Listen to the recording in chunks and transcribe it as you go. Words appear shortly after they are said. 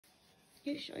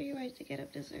You sure you're ready to get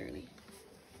up this early?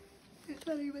 It's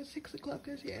not even 6 o'clock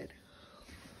as yet.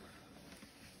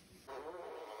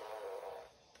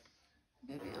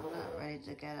 Baby, I'm not ready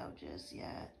to get up just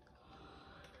yet.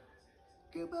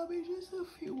 Give mommy just a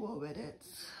few more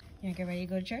minutes. You wanna get ready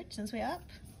to go to church since we're up?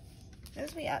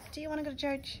 Since we're up, do you wanna go to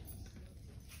church?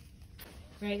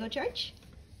 Ready to go to church?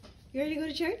 You ready to go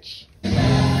to church?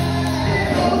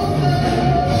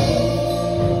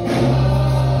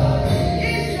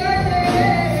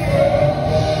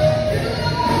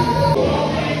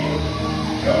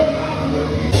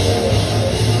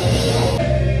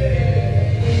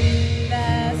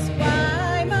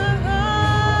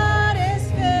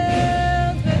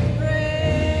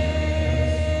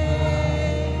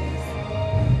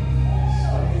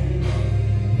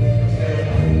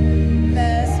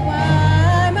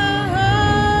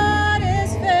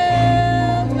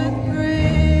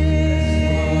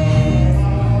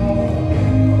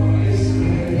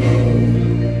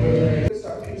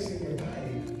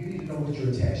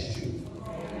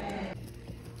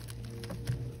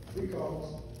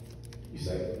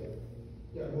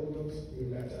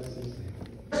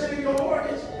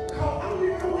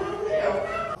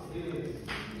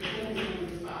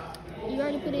 You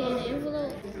already put it in the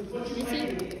envelope? You see?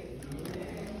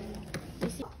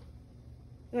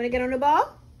 You want to get on the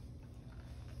ball?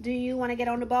 Do you want to get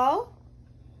on the ball?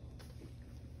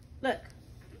 Look.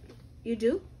 You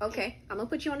do? Okay. I'm going to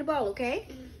put you on the ball, okay?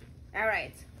 All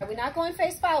right. We're not going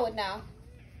face forward now.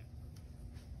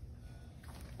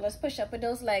 Let's push up with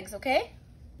those legs, okay?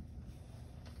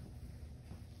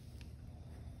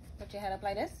 Put your head up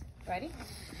like this. Ready?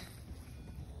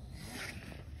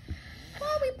 Why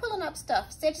are we pulling up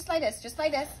stuff? Stay just like this. Just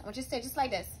like this. I want you to stay just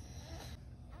like this.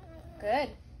 Good.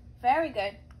 Very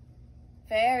good.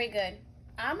 Very good.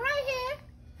 I'm right here.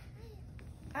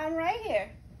 I'm right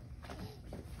here.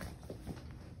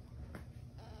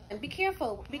 And be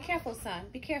careful. Be careful, son.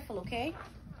 Be careful, okay?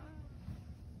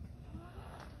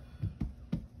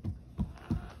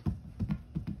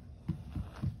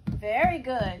 Very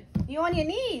good. You on your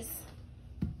knees.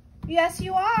 Yes,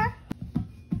 you are.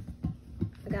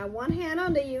 I got one hand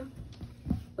under you.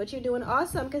 But you're doing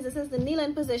awesome because this is the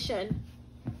kneeling position.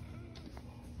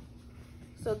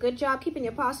 So good job keeping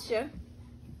your posture.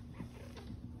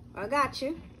 I got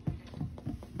you.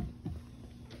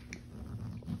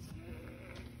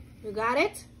 You got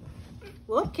it?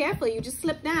 Whoop, careful, you just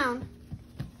slipped down.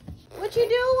 What you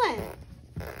doing?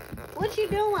 What you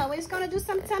doing? We're just gonna do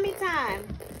some tummy time.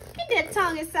 Get that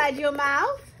tongue inside your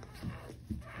mouth.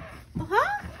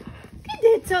 Uh-huh. Get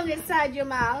that tongue inside your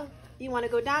mouth. You wanna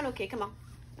go down? Okay, come on.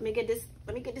 Let me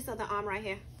get this other arm right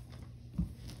here.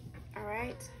 All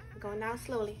right, going down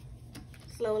slowly.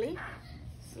 Slowly,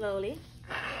 slowly.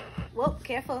 Whoop,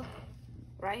 careful.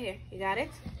 Right here, you got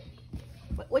it?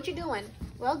 What you doing?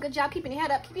 Well, good job keeping your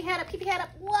head up. Keep your head up, keep your head up.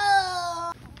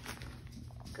 Whoa!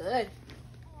 Good.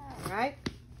 All right.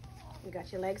 You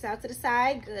got your legs out to the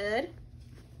side. Good.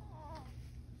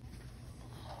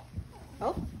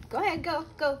 Oh, go ahead. Go,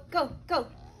 go, go, go.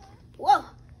 Whoa.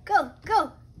 Go,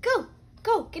 go, go,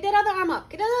 go. Get that other arm up.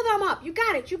 Get that other arm up. You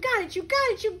got it. You got it. You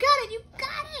got it. You got it. You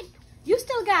got it. You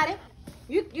still got it.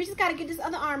 You just got to get this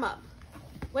other arm up.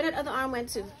 Where that other arm went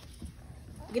to?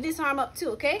 Get this arm up too,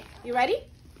 okay? You ready?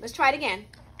 Let's try it again.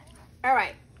 All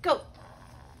right, go.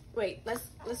 Wait,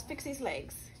 let's fix these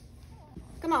legs.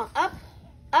 Come on, up,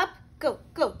 up, go,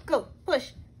 go, go.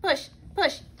 Push, push,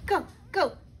 push. Go,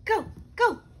 go, go,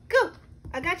 go, go.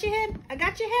 I got your head. I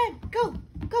got your head. Go,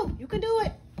 go. You can do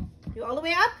it. You all the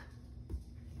way up?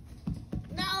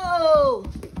 No.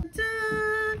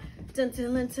 Dun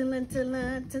dun dun dun dun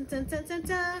dun dun dun dun dun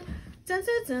dun. Dun,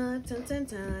 dun, dun, dun,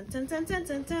 dun, dun, dun, dun,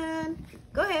 dun, dun.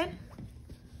 Go ahead.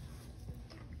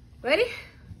 Ready?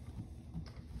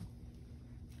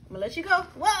 I'm gonna let you go.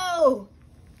 Whoa!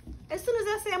 As soon as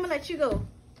I say I'm gonna let you go.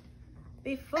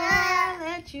 Before I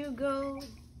let you go.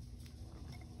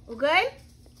 Okay?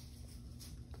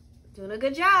 Doing a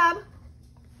good job.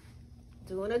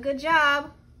 Doing a good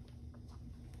job.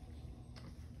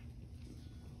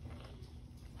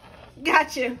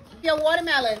 Gotcha. Your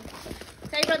watermelon.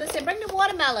 Tell your brother, say, bring the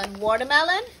watermelon.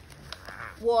 Watermelon.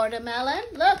 Watermelon.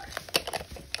 Look.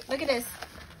 Look at this.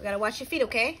 We gotta watch your feet,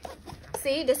 okay?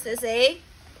 See, this is a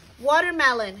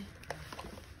watermelon.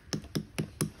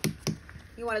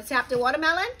 You wanna tap the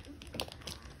watermelon?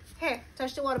 Here,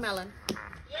 touch the watermelon.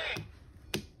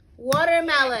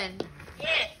 Watermelon.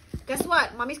 Guess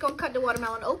what? Mommy's gonna cut the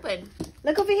watermelon open.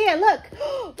 Look over here, look.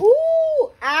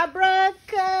 Ooh,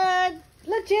 abracad.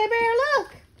 Look, J-Bear,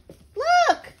 look.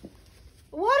 Look.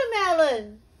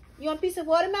 Watermelon. You want a piece of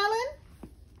watermelon?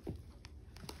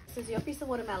 This is your piece of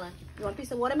watermelon. You want a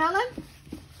piece of watermelon?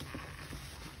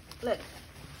 Look,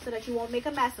 so that you won't make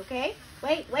a mess, okay?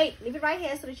 Wait, leave it right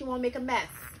here so that you won't make a mess.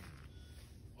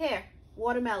 Here,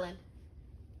 watermelon.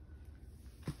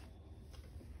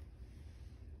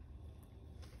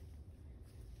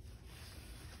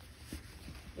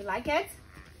 You like it?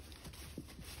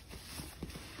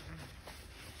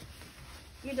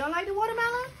 You don't like the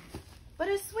watermelon? But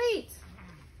it's sweet.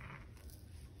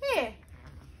 Here,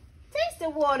 taste the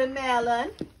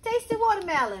watermelon. Taste the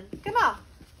watermelon. Come on.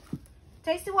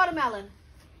 Taste the watermelon.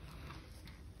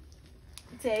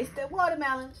 Taste the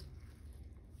watermelon.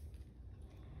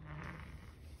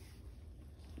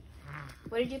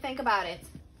 What did you think about it?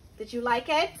 Did you like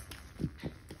it?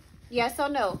 Yes or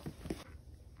no?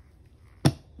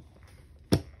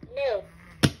 No.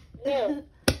 No.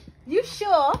 You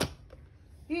sure?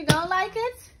 You don't like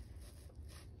it?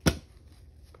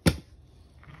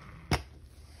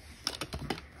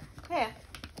 Here.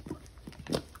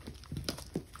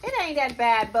 It ain't that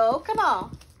bad, Bo. Come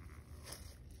on.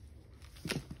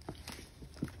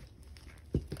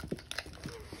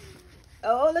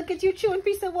 Oh, look at you chewing a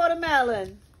piece of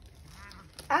watermelon.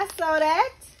 I saw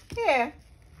that. Here.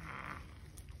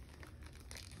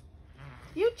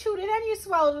 You chewed it and you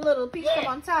swallowed a little piece from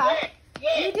on top.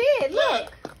 You did.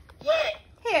 Look.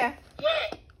 Here.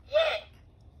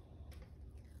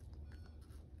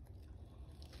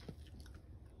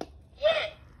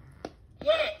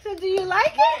 So do you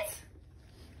like it?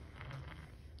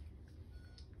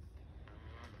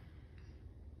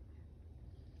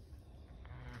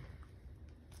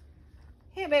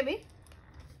 Here, baby.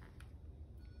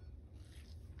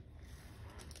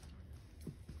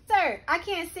 Sir, I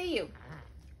can't see you.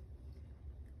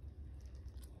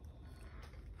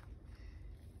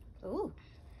 Ooh.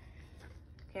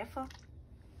 Careful.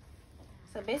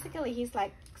 So basically he's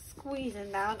like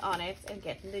squeezing down on it and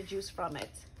getting the juice from it.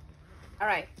 All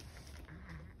right.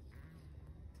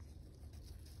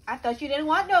 I thought you didn't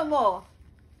want no more.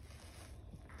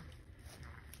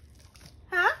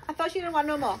 Huh? I thought you didn't want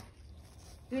no more.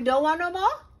 You don't want no more?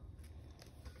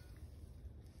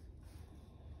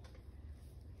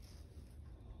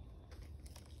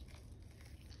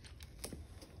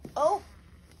 Oh.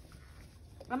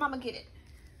 My mama get it.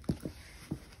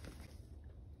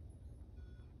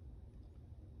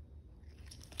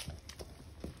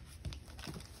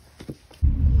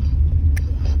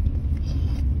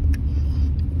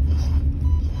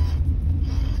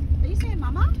 Are you saying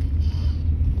mama?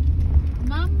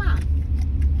 Mama.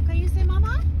 Can you say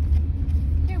mama?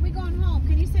 Here, we're going home.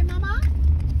 Can you say mama?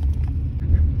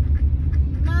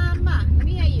 Mama. Let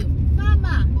me hear you.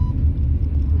 Mama.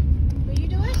 Will you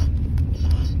do it?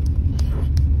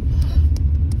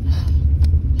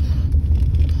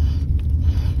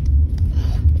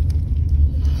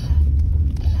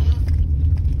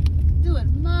 Do it.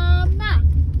 Mama.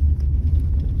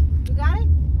 You got it?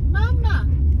 Mama.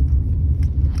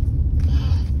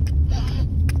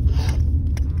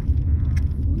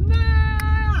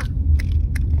 Ma.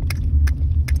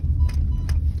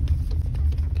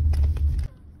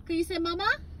 Can you say mama?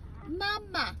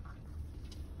 Mama.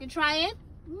 You try it?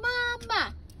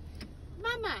 Mama.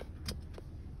 Mama.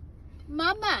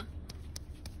 Mama.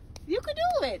 You could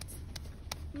do it.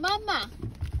 Mama.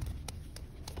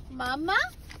 Mama.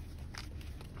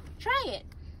 Try it.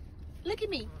 Look at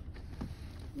me.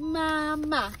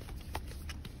 Mama.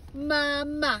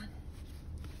 Mama.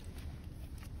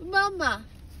 Mama.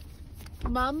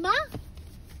 Mama.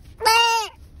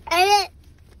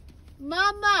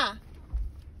 Mama.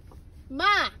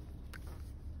 Ma.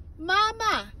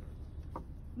 Mama. Mama.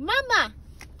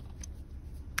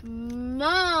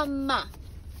 Mama.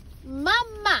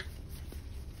 Mama.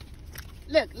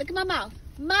 Look at my mouth.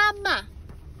 Mama.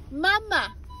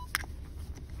 Mama.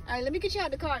 All right, let me get you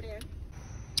out the car there.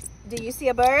 Do you see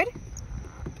a bird?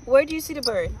 Where do you see the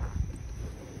bird?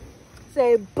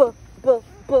 Say b b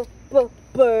b b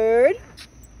bird.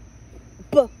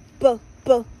 B b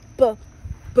b b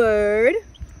bird.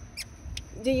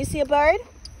 Do you see a bird?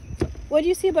 Where do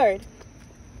you see a bird?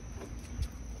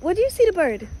 Where do you see the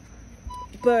bird?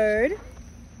 Bird.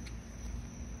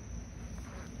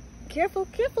 Careful,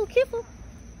 careful, careful.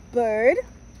 Bird.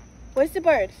 Where's the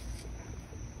bird?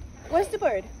 Where's the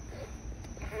bird?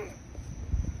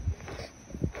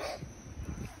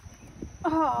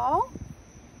 Oh.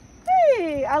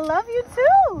 Hey, I love you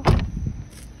too.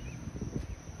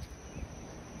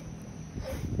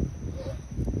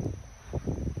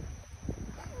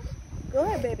 Go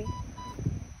ahead, baby.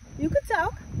 You can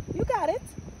talk. You got it.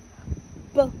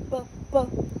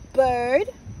 Bird.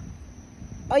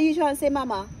 Are you trying to say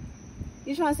mama?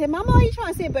 You trying to say mama or you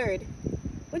trying to say bird?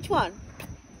 Which one?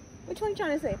 Which one you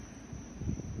trying to say?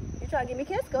 You trying to give me a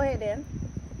kiss? Go ahead then.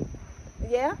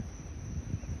 Yeah?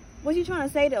 What you trying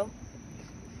to say though?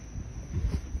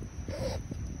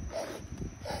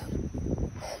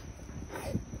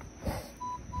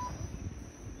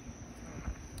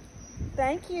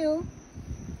 Thank you.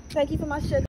 Thank you for my sugar.